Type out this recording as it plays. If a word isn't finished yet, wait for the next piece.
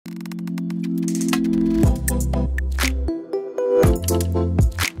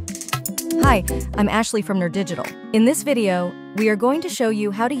Hi, I'm Ashley from nerDigital. In this video, we are going to show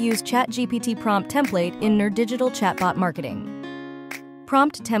you how to use ChatGPT Prompt Template in nerDigital Chatbot Marketing.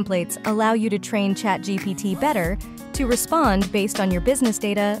 Prompt templates allow you to train ChatGPT better to respond based on your business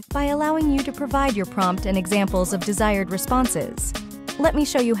data by allowing you to provide your prompt and examples of desired responses. Let me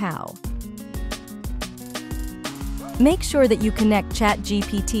show you how. Make sure that you connect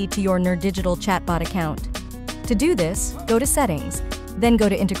ChatGPT to your nerDigital Chatbot account. To do this, go to Settings, then go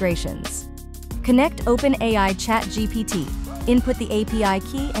to Integrations. Connect OpenAI ChatGPT, input the API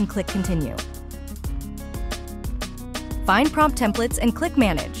key and click Continue. Find prompt templates and click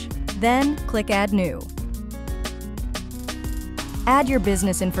Manage, then click Add New. Add your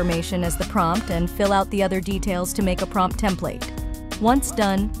business information as the prompt and fill out the other details to make a prompt template. Once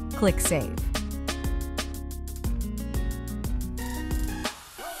done, click Save.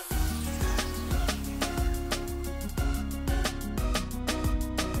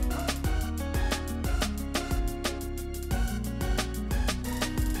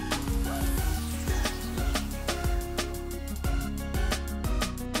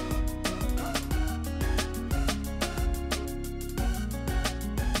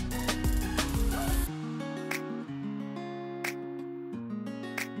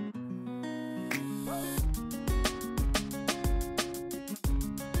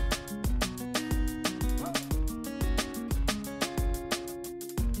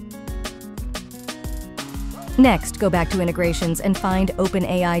 Next, go back to Integrations and find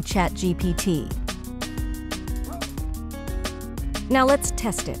OpenAI ChatGPT. Now let's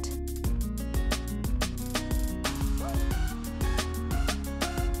test it.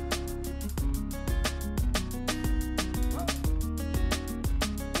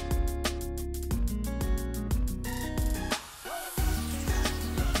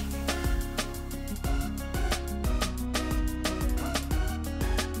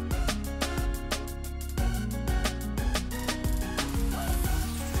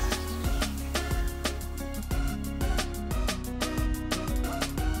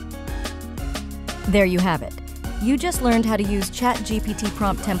 There you have it. You just learned how to use ChatGPT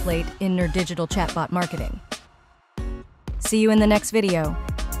Prompt Template in nerDigital Chatbot Marketing. See you in the next video.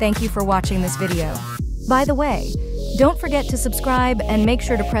 Thank you for watching this video. By the way, don't forget to subscribe and make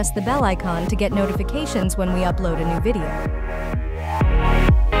sure to press the bell icon to get notifications when we upload a new video.